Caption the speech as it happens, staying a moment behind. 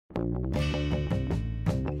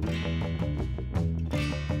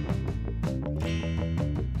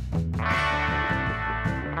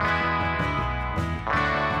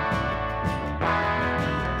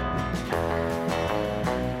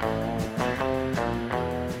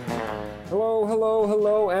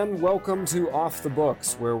Hello, and welcome to Off the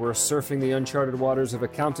Books, where we're surfing the uncharted waters of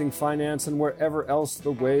accounting, finance, and wherever else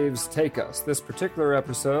the waves take us. This particular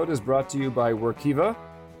episode is brought to you by Workiva,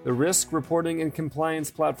 the risk reporting and compliance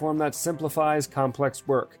platform that simplifies complex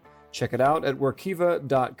work. Check it out at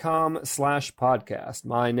workiva.com/podcast.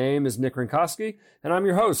 My name is Nick Rinkowski, and I'm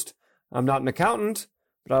your host. I'm not an accountant,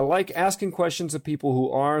 but I like asking questions of people who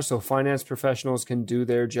are, so finance professionals can do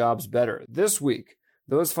their jobs better. This week,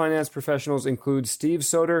 those finance professionals include Steve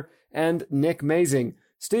Soter and Nick Mazing.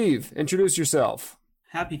 Steve, introduce yourself.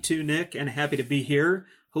 Happy to, Nick, and happy to be here.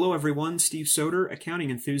 Hello, everyone. Steve Soter, accounting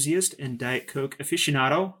enthusiast and Diet Coke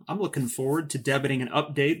aficionado. I'm looking forward to debating an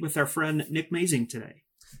update with our friend Nick Mazing today.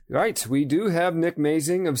 Right, we do have Nick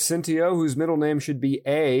Mazing of Cintio, whose middle name should be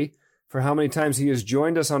A, for how many times he has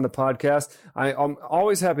joined us on the podcast. I'm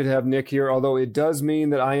always happy to have Nick here, although it does mean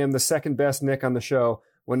that I am the second best Nick on the show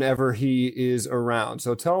whenever he is around.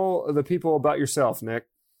 So tell the people about yourself, Nick.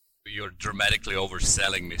 You're dramatically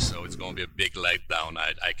overselling me, so it's going to be a big letdown.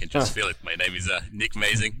 I can just feel it. My name is Nick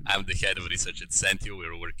Mazing. I'm the head of research at Cintio.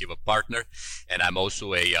 We're a Workiva partner, and I'm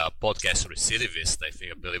also a podcast recidivist. I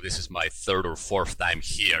believe this is my third or fourth time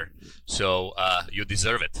here, so you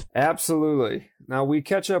deserve it. Absolutely. Now, we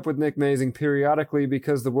catch up with Nick Mazing periodically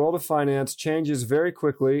because the world of finance changes very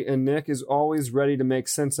quickly, and Nick is always ready to make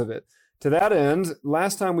sense of it. To that end,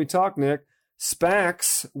 last time we talked, Nick,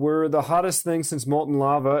 SPACs were the hottest thing since molten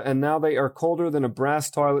lava, and now they are colder than a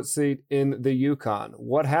brass toilet seat in the Yukon.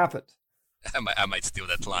 What happened? I might steal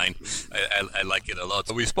that line. I like it a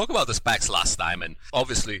lot. We spoke about the SPACs last time, and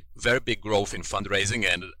obviously very big growth in fundraising,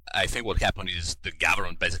 and I think what happened is the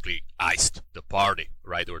government basically iced the party,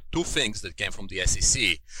 right? There were two things that came from the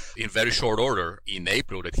SEC in very short order in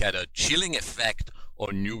April that had a chilling effect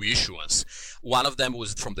on new issuance. One of them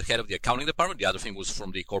was from the head of the accounting department. The other thing was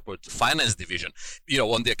from the corporate finance division.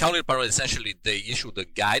 On the accounting department, essentially, they issued the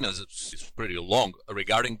guidance, it's pretty long,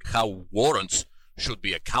 regarding how warrants should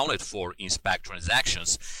be accounted for in SPAC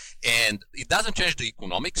transactions. And it doesn't change the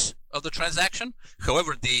economics of the transaction.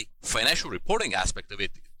 However, the financial reporting aspect of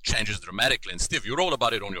it changes dramatically. And Steve, you wrote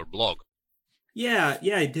about it on your blog. Yeah,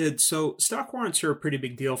 I did. So stock warrants are a pretty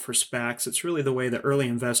big deal for SPACs. It's really the way that early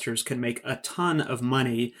investors can make a ton of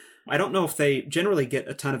money. I don't know if they generally get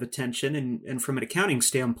a ton of attention, and from an accounting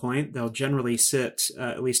standpoint, they'll generally sit,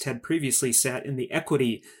 at least had previously sat, in the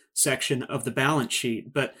equity section of the balance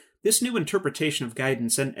sheet. But this new interpretation of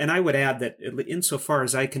guidance, and I would add that insofar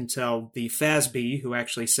as I can tell, the FASB, who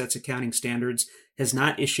actually sets accounting standards, has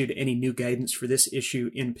not issued any new guidance for this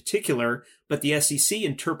issue in particular, but the SEC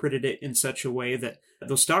interpreted it in such a way that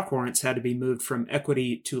those stock warrants had to be moved from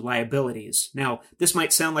equity to liabilities. Now, this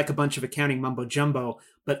might sound like a bunch of accounting mumbo-jumbo,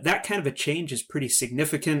 but that kind of a change is pretty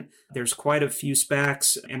significant. There's quite a few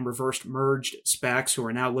SPACs and reversed merged SPACs who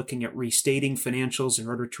are now looking at restating financials in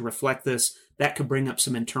order to reflect this. That could bring up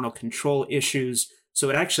some internal control issues.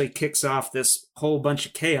 So it actually kicks off this whole bunch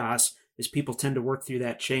of chaos as people tend to work through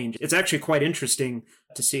that change. It's actually quite interesting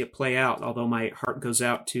to see it play out, although my heart goes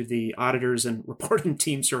out to the auditors and reporting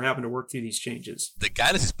teams who are having to work through these changes. The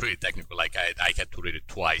guidance is pretty technical. Like I had to read it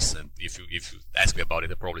twice, and if you ask me about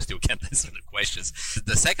it, I probably still can't answer the questions.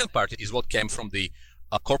 The second part is what came from the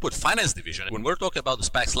corporate finance division. When we're talking about the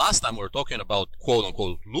SPACs last time, we were talking about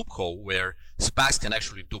quote-unquote loophole, where SPACs can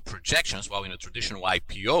actually do projections, while in a traditional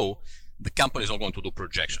IPO, the company is not going to do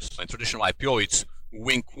projections. So in traditional IPO, it's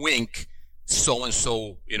wink, wink,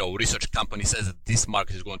 so-and-so, research company says that this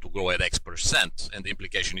market is going to grow at X%, and the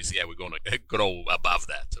implication is, we're going to grow above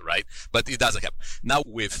that, right? But it doesn't happen. Now,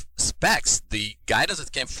 with SPACs, the guidance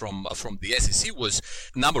that came from the SEC was,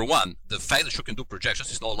 number one, the fact that you can do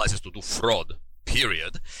projections is not a license to do fraud,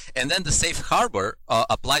 period. And then the safe harbor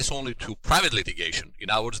applies only to private litigation. In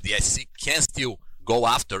other words, the SEC can still go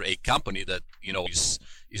after a company that,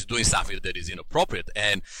 is doing something that is inappropriate.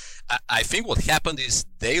 And I think what happened is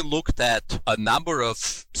they looked at a number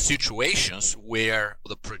of situations where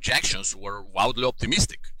the projections were wildly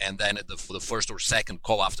optimistic. And then for the first or second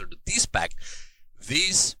call after the de-SPAC,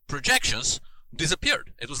 these projections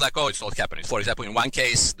disappeared. It was like, it's not happening. For example, in one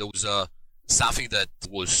case, there was something that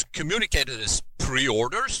was communicated as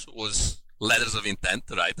pre-orders, was letters of intent,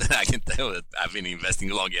 right? I can tell that I've been investing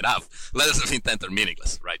long enough. Letters of intent are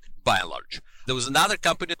meaningless, right? By and large. There was another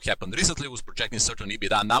company that happened recently, was projecting certain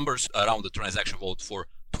EBITDA numbers around the transaction vote for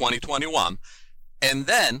 2021. And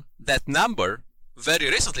then that number very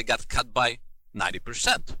recently got cut by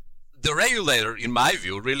 90%. The regulator, in my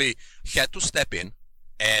view, really had to step in,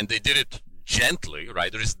 and they did it gently,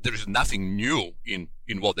 right? There is nothing new in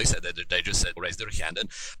what they said. They just said raise their hand, and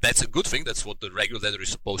that's a good thing. That's what the regulator is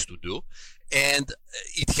supposed to do, and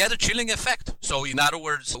it had a chilling effect. So in other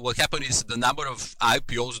words, what happened is the number of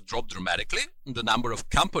IPOs dropped dramatically. The number of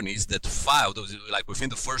companies that filed, like within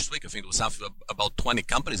the first week, I think it was something about 20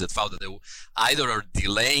 companies that filed that they either are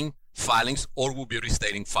delaying filings or will be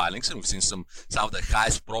restating filings, and we've seen some of the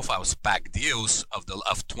highest profile SPAC deals of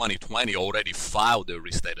 2020 already filed their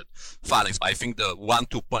restated filings. I think the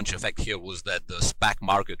 1-2 punch effect here was that the SPAC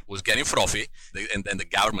market was getting frothy, and then the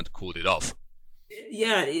government cooled it off.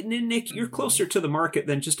 Yeah, Nick, you're closer to the market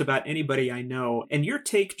than just about anybody I know, and your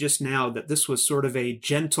take just now that this was sort of a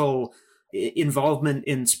gentle involvement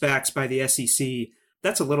in SPACs by the SEC,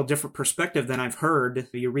 that's a little different perspective than I've heard.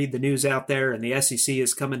 You read the news out there and the SEC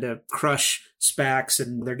is coming to crush SPACs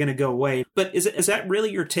and they're going to go away. But is that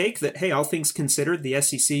really your take that, hey, all things considered, the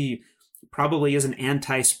SEC probably is an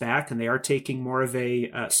anti-SPAC and they are taking more of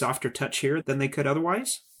a softer touch here than they could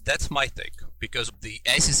otherwise? That's my take, because the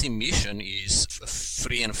SEC mission is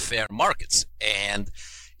free and fair markets. And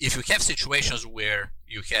if you have situations where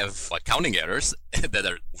you have accounting errors that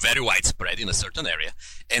are very widespread in a certain area,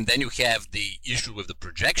 and then you have the issue with the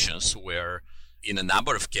projections where in a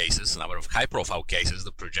number of cases, a number of high-profile cases,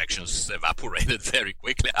 the projections evaporated very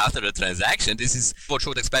quickly after the transaction, this is what you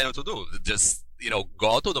would expect them to do. Just,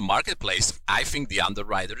 go to the marketplace. I think the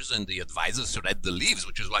underwriters and the advisors read the leaves,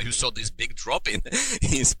 which is why you saw this big drop in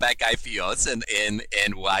SPAC IPOs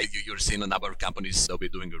and why you're seeing a number of companies will be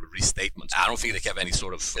doing a restatement. I don't think they have any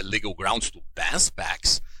sort of legal grounds to ban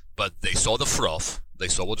SPACs, but they saw the froth, they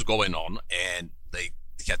saw what's going on, and they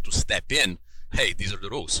had to step in. Hey, these are the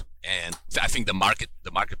rules. And I think the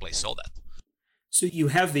marketplace saw that. So you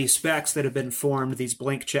have these SPACs that have been formed, these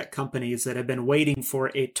blank check companies that have been waiting for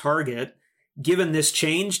a target. Given this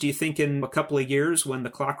change, do you think in a couple of years when the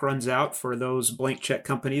clock runs out for those blank check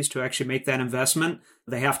companies to actually make that investment,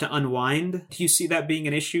 they have to unwind? Do you see that being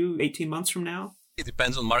an issue 18 months from now? It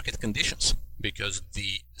depends on market conditions, because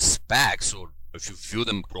the SPACs, or if you view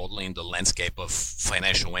them broadly in the landscape of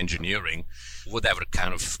financial engineering, whatever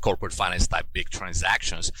kind of corporate finance type big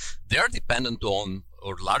transactions, they are dependent on,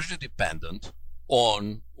 or largely dependent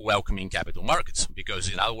on, welcoming capital markets.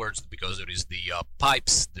 Because in other words, because there is the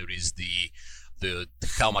pipes, there is the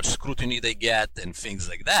how much scrutiny they get and things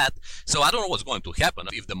like that. So I don't know what's going to happen.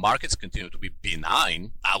 If the markets continue to be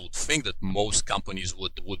benign, I would think that most companies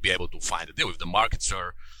would be able to find a deal. If the markets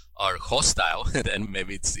are hostile, then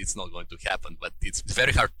maybe it's not going to happen. But it's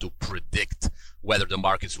very hard to predict whether the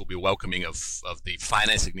markets will be welcoming of the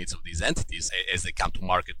financing needs of these entities as they come to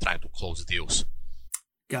market trying to close deals.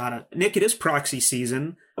 Got it. Nick, it is proxy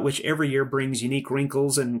season, which every year brings unique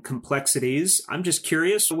wrinkles and complexities. I'm just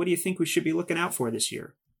curious, what do you think we should be looking out for this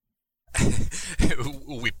year?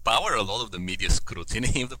 We power a lot of the media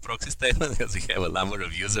scrutiny of the proxy statement because we have a number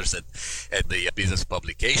of users at the business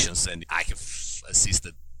publications, and I have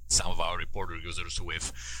assisted some of our reporter users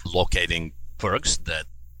with locating perks that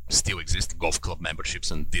still exist, golf club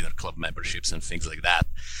memberships and dinner club memberships and things like that.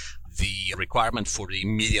 The requirement for the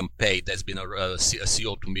median pay, that's been a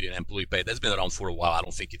CEO to median employee pay, that's been around for a while. I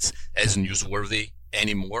don't think it's as newsworthy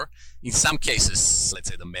anymore. In some cases, let's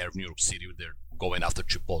say the mayor of New York City, they're going after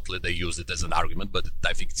Chipotle, they use it as an argument, but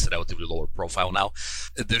I think it's relatively lower profile now.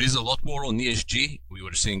 There is a lot more on ESG. We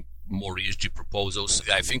were seeing more ESG proposals.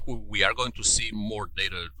 I think we are going to see more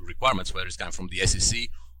data requirements, whether it's coming from the SEC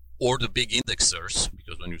or the big indexers,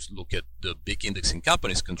 because when you look at the big indexing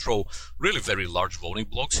companies control really very large voting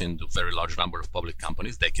blocks in the very large number of public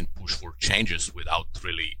companies. They can push for changes without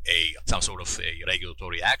really some sort of a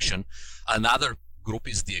regulatory action. Another group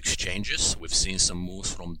is the exchanges. We've seen some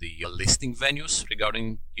moves from the listing venues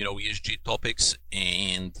regarding ESG topics,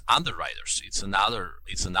 and underwriters. It's another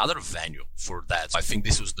venue for that. I think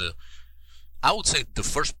this was I would say the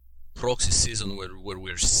first proxy season where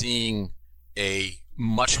we're seeing a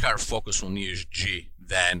much higher focus on ESG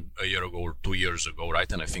than a year ago or 2 years ago,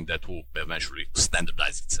 right? And I think that will eventually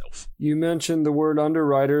standardize itself. You mentioned the word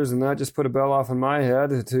underwriters, and that just put a bell off in my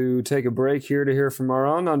head to take a break here to hear from our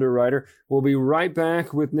own underwriter. We'll be right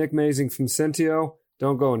back with Nick Mazing from Cintio.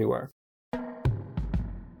 Don't go anywhere.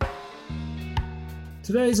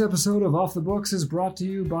 Today's episode of Off the Books is brought to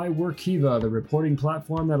you by Workiva, the reporting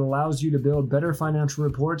platform that allows you to build better financial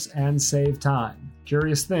reports and save time.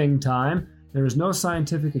 Curious thing, time. There is no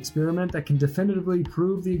scientific experiment that can definitively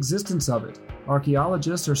prove the existence of it.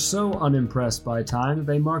 Archaeologists are so unimpressed by time that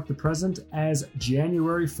they mark the present as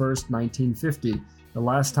January 1st, 1950, the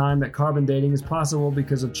last time that carbon dating is possible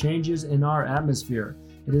because of changes in our atmosphere.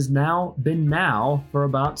 It has now been now for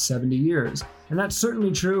about 70 years. And that's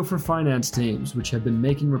certainly true for finance teams, which have been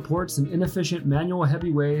making reports in inefficient,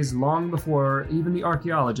 manual-heavy ways long before even the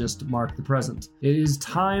archaeologists marked the present. It is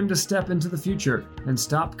time to step into the future and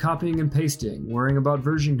stop copying and pasting, worrying about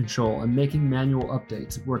version control, and making manual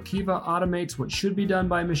updates. Workiva automates what should be done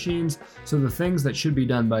by machines, so the things that should be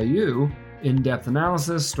done by you, in-depth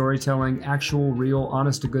analysis, storytelling, actual, real,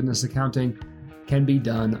 honest-to-goodness accounting, can be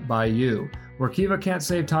done by you. Workiva can't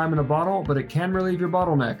save time in a bottle, but it can relieve your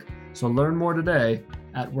bottleneck. So learn more today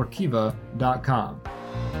at Workiva.com.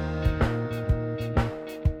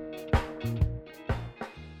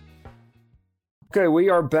 Okay, we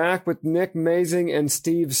are back with Nick Mazing and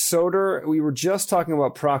Steve Soter. We were just talking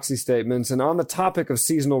about proxy statements, and on the topic of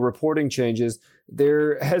seasonal reporting changes,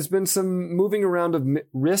 there has been some moving around of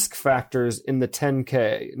risk factors in the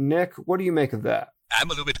 10K. Nick, what do you make of that? I'm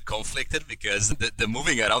a little bit conflicted because the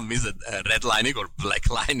moving around means that redlining or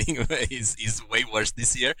blacklining is way worse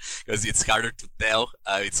this year because it's harder to tell.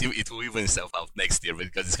 It will even itself out next year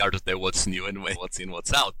because it's hard to tell what's new and what's in,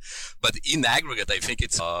 what's out. But in aggregate, I think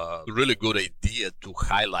it's a really good idea to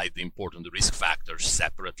highlight the important risk factors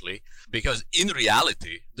separately because in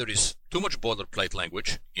reality, there is too much boilerplate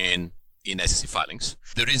language in SEC filings.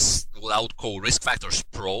 There is what I would call risk factors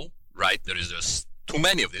pro, right? There is just too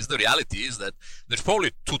many of these. The reality is that there's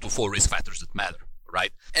probably 2 to 4 risk factors that matter,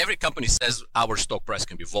 right? Every company says our stock price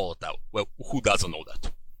can be volatile. Well, who doesn't know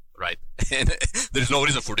that, right? And there's no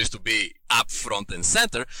reason for this to be up front and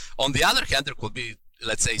center. On the other hand, there could be,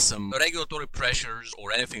 let's say, some regulatory pressures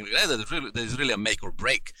or anything like that. There's really a make or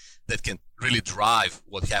break that can really drive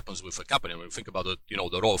what happens with a company. When we think about the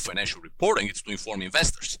role of financial reporting, it's to inform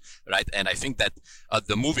investors, right? And I think that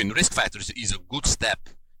the move in risk factors is a good step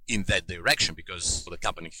in that direction because the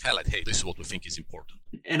company highlight, hey, this is what we think is important.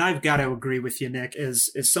 And I've got to agree with you, Nick, as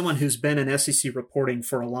someone who's been in SEC reporting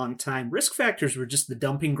for a long time, risk factors were just the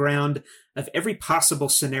dumping ground of every possible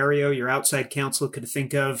scenario your outside counsel could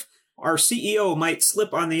think of. Our CEO might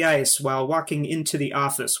slip on the ice while walking into the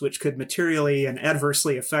office, which could materially and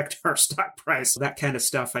adversely affect our stock price. That kind of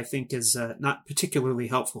stuff, I think, is not particularly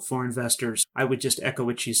helpful for investors. I would just echo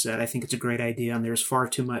what you said. I think it's a great idea, and there's far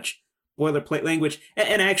too much boilerplate language.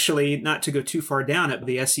 And actually, not to go too far down it,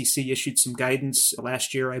 the SEC issued some guidance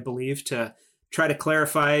last year, I believe, to try to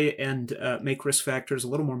clarify and make risk factors a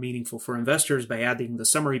little more meaningful for investors by adding the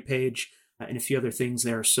summary page and a few other things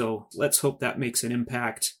there. So let's hope that makes an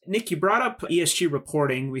impact. Nick, you brought up ESG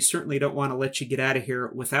reporting. We certainly don't want to let you get out of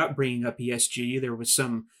here without bringing up ESG. There was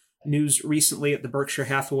some news recently at the Berkshire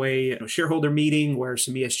Hathaway shareholder meeting where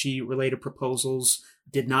some ESG related proposals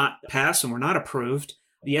did not pass and were not approved.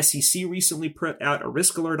 The SEC recently put out a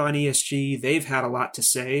risk alert on ESG. They've had a lot to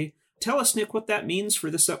say. Tell us, Nick, what that means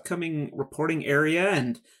for this upcoming reporting area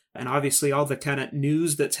and obviously all the kind of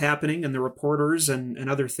news that's happening and the reporters and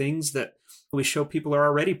other things that we show people are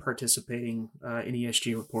already participating in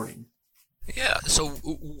ESG reporting. Yeah, so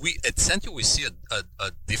we at Sentio, we see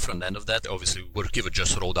a different end of that. Obviously, Workiva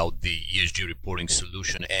just rolled out the ESG reporting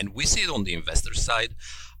solution, and we see it on the investor side.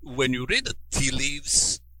 When you read the tea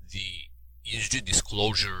leaves, the ESG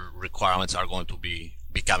disclosure requirements are going to be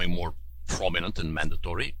becoming more prominent and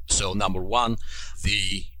mandatory. So number one,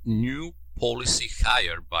 the new policy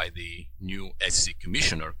hired by the new SEC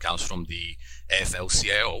commissioner comes from the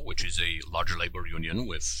AFL-CIO, which is a large labor union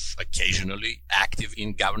with occasionally active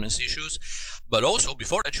in governance issues. But also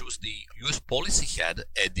before that, she was the U.S. policy head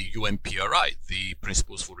at the UNPRI, the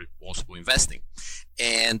Principles for Responsible Investing.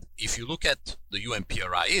 And if you look at the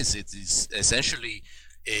UNPRI, it is essentially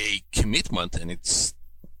a commitment, and it's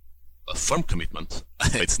a firm commitment.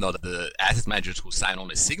 It's not the asset managers who sign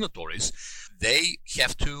on as signatories. They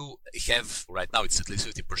have to have, right now it's at least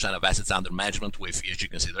 50% of assets under management with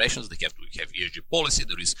ESG considerations. They have to have ESG policy.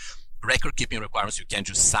 There is record keeping requirements. You can't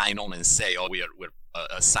just sign on and say, oh, we're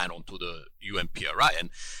sign on to the UNPRI.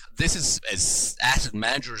 And this is, as asset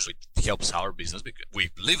managers, it helps our business because we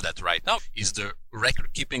believe that right now is the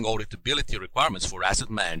record keeping auditability requirements for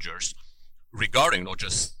asset managers regarding not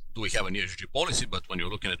just do we have an ESG policy, but when you're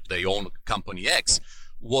looking at their own company X,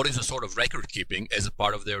 what is the sort of record keeping as a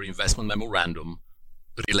part of their investment memorandum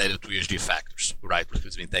related to ESG factors, right? Which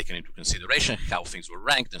has been taken into consideration, how things were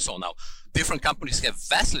ranked and so on. Now, different companies have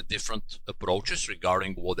vastly different approaches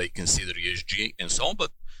regarding what they consider ESG and so on,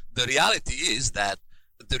 but the reality is that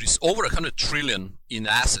there is over 100 trillion in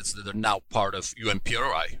assets that are now part of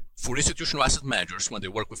UNPRI. For institutional asset managers, when they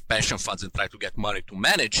work with pension funds and try to get money to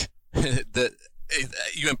manage, the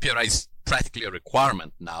UNPRI is practically a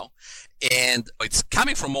requirement now. And it's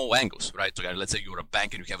coming from all angles, right? So let's say you're a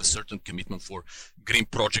bank and you have a certain commitment for green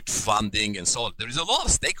project funding and so on. There is a lot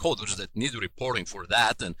of stakeholders that need reporting for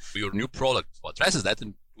that, and your new product addresses that.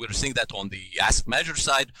 And we're seeing that on the asset manager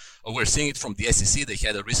side. We're seeing it from the SEC. They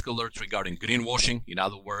had a risk alert regarding greenwashing. In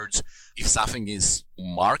other words, if something is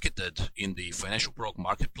marketed in the financial product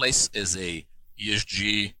marketplace as a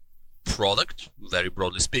ESG product, very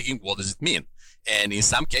broadly speaking, what does it mean? And in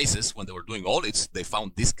some cases, when they were doing audits, they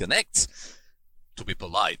found disconnects, to be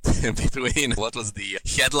polite, between what was the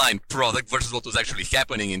headline product versus what was actually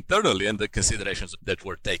happening internally and the considerations that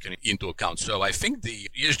were taken into account. So I think the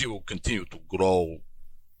ESG will continue to grow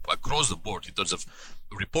across the board in terms of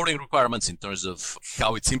reporting requirements, in terms of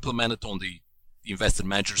how it's implemented on the investor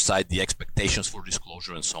manager side, the expectations for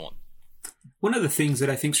disclosure, and so on. One of the things that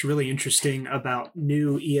I think is really interesting about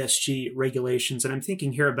new ESG regulations, and I'm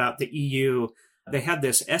thinking here about the EU, they had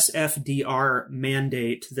this SFDR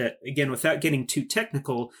mandate that, again, without getting too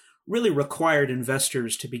technical, really required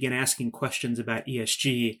investors to begin asking questions about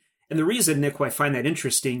ESG. And the reason, Nick, why I find that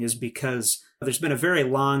interesting is because there's been a very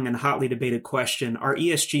long and hotly debated question: are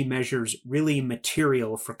ESG measures really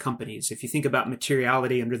material for companies? If you think about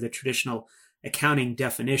materiality under the traditional accounting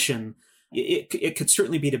definition, it could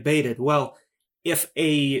certainly be debated. Well, if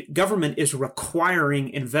a government is requiring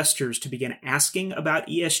investors to begin asking about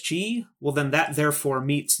ESG, well, then that therefore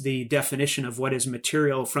meets the definition of what is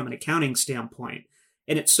material from an accounting standpoint.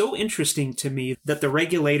 And it's so interesting to me that the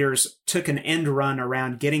regulators took an end run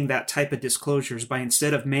around getting that type of disclosures by,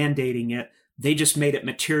 instead of mandating it, they just made it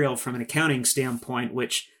material from an accounting standpoint,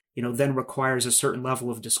 which, then requires a certain level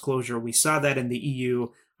of disclosure. We saw that in the EU.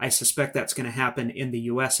 I suspect that's going to happen in the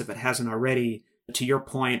US if it hasn't already. To your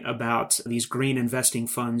point about these green investing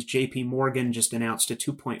funds, JP Morgan just announced a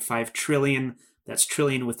 2.5 trillion, that's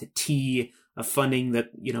trillion with a T, of funding that,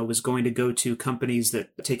 was going to go to companies that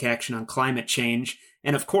take action on climate change.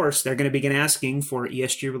 And of course, they're going to begin asking for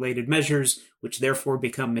ESG related measures, which therefore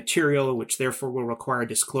become material, which therefore will require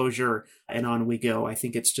disclosure, and on we go. I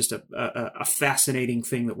think it's just a fascinating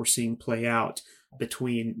thing that we're seeing play out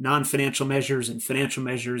between non-financial measures and financial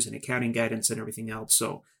measures and accounting guidance and everything else.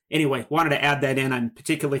 So anyway, wanted to add that in. I'm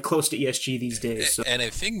particularly close to ESG these days. So. And I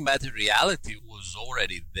think materiality was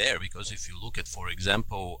already there, because if you look at, for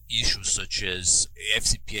example, issues such as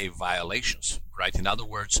FCPA violations, right? In other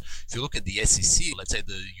words, if you look at the SEC, let's say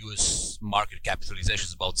the U.S. market capitalization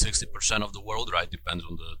is about 60% of the world, right? Depends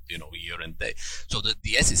on the year and day. So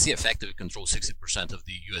the SEC effectively controls 60% of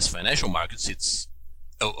the U.S. financial markets. It's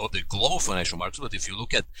of the global financial markets, but if you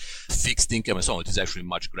look at fixed income and so on, it is actually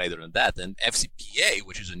much greater than that. And FCPA,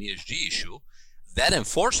 which is an ESG issue, that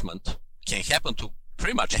enforcement can happen to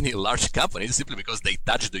pretty much any large company simply because they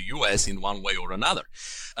touch the U.S. in one way or another.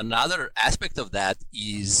 Another aspect of that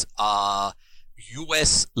is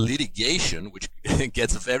U.S. litigation, which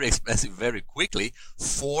gets very expensive very quickly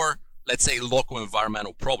for, let's say, local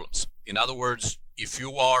environmental problems. In other words, if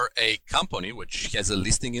you are a company which has a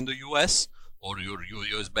listing in the U.S., or your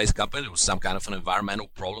US-based company with some kind of an environmental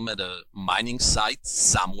problem at a mining site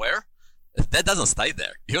somewhere, that doesn't stay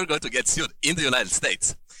there. You're going to get sued in the United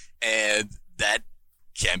States, and that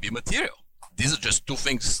can be material. These are just two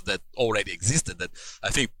things that already existed that I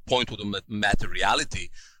think point to the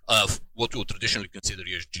materiality of what we would traditionally consider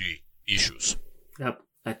ESG issues. Yep,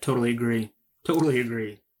 I totally agree. Totally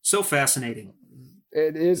agree. So fascinating.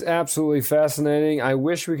 It is absolutely fascinating. I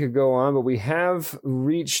wish we could go on, but we have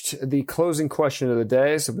reached the closing question of the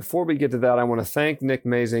day. So before we get to that, I want to thank Nick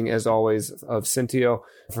Mazing, as always, of Cintio,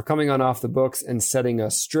 for coming on Off the Books and setting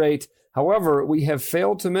us straight. However, we have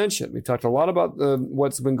failed to mention, we talked a lot about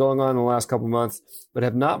what's been going on in the last couple of months, but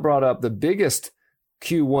have not brought up the biggest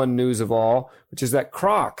Q1 news of all, which is that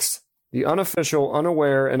Crocs, the unofficial,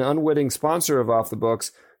 unaware, and unwitting sponsor of Off the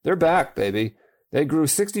Books, they're back, baby. They grew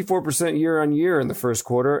 64% year on year in the first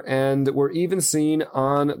quarter and were even seen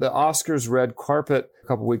on the Oscars red carpet a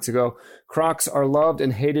couple weeks ago. Crocs are loved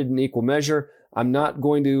and hated in equal measure. I'm not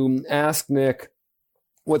going to ask Nick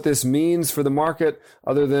what this means for the market,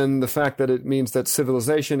 other than the fact that it means that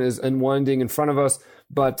civilization is unwinding in front of us.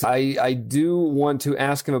 But I do want to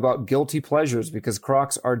ask him about guilty pleasures, because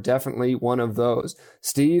Crocs are definitely one of those.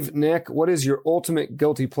 Steve, Nick, what is your ultimate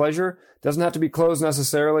guilty pleasure? Doesn't have to be clothes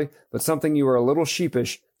necessarily, but something you are a little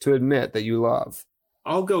sheepish to admit that you love.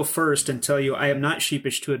 I'll go first and tell you I am not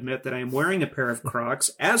sheepish to admit that I am wearing a pair of Crocs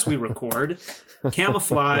as we record.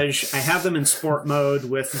 Camouflage. I have them in sport mode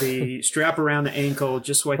with the strap around the ankle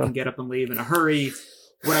just so I can get up and leave in a hurry.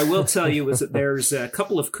 What I will tell you is that there's a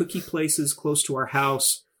couple of cookie places close to our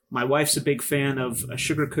house. My wife's a big fan of a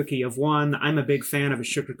sugar cookie of one. I'm a big fan of a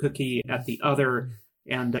sugar cookie at the other.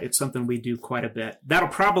 And it's something we do quite a bit. That'll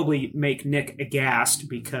probably make Nick aghast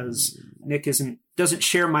because Nick doesn't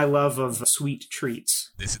share my love of sweet treats.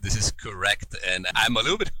 This is correct, and I'm a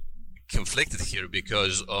little bit conflicted here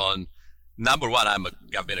because on number one,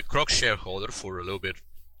 I've been a Crocs shareholder for a little bit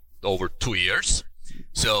over 2 years.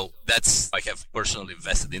 So I have personally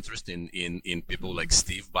vested interest in people like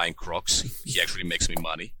Steve buying Crocs. He actually makes me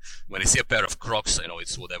money. When I see a pair of Crocs,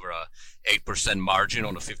 it's whatever 8% margin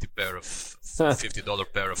on a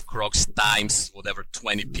 $50 pair of Crocs times whatever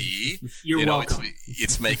 20 PE. You're welcome.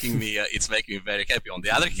 It's making me very happy. On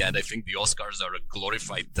the other hand, I think the Oscars are a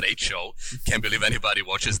glorified trade show. Can't believe anybody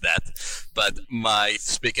watches that. But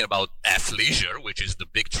speaking about athleisure, which is the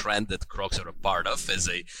big trend that Crocs are a part of, as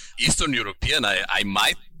a Eastern European, I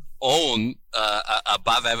might own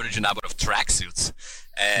above average number of tracksuits,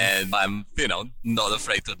 and I'm not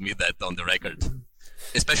afraid to admit that on the record.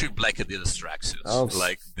 Especially black Adidas tracksuits,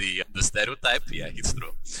 like the stereotype. Yeah, it's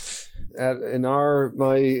true. In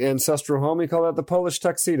my ancestral home, we call that the Polish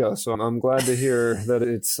tuxedo. So I'm glad to hear that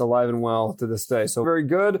it's alive and well to this day. So very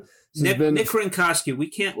good. Nick Rinkoski, we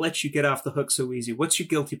can't let you get off the hook so easy. What's your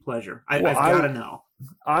guilty pleasure? I've got to know.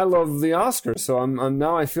 I love the Oscars, so I'm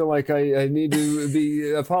now I feel like I need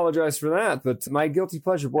to apologize for that. But my guilty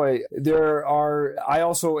pleasure, boy, I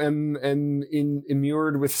also am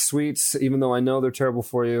immured with sweets, even though I know they're terrible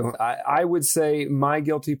for you. I would say my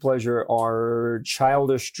guilty pleasure are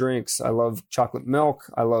childish drinks. I love chocolate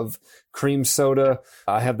milk. I love cream soda.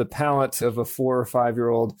 I have the palate of a 4 or 5 year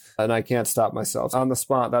old, and I can't stop myself. On the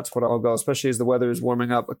spot, that's what I'll go, especially as the weather is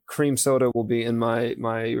warming up. A cream soda will be in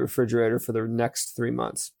my refrigerator for the next 3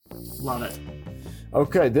 months. Love it.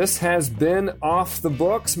 Okay, this has been Off the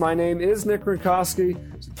Books. My name is Nick Rinkoski.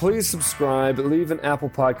 Please subscribe, leave an Apple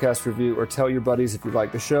Podcast review, or tell your buddies if you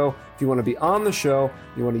like the show. If you want to be on the show,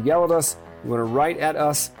 you want to yell at us, you want to write at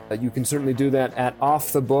us, you can certainly do that at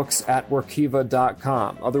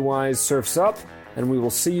offthebooks@workiva.com. Otherwise, surf's up, and we will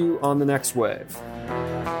see you on the next wave.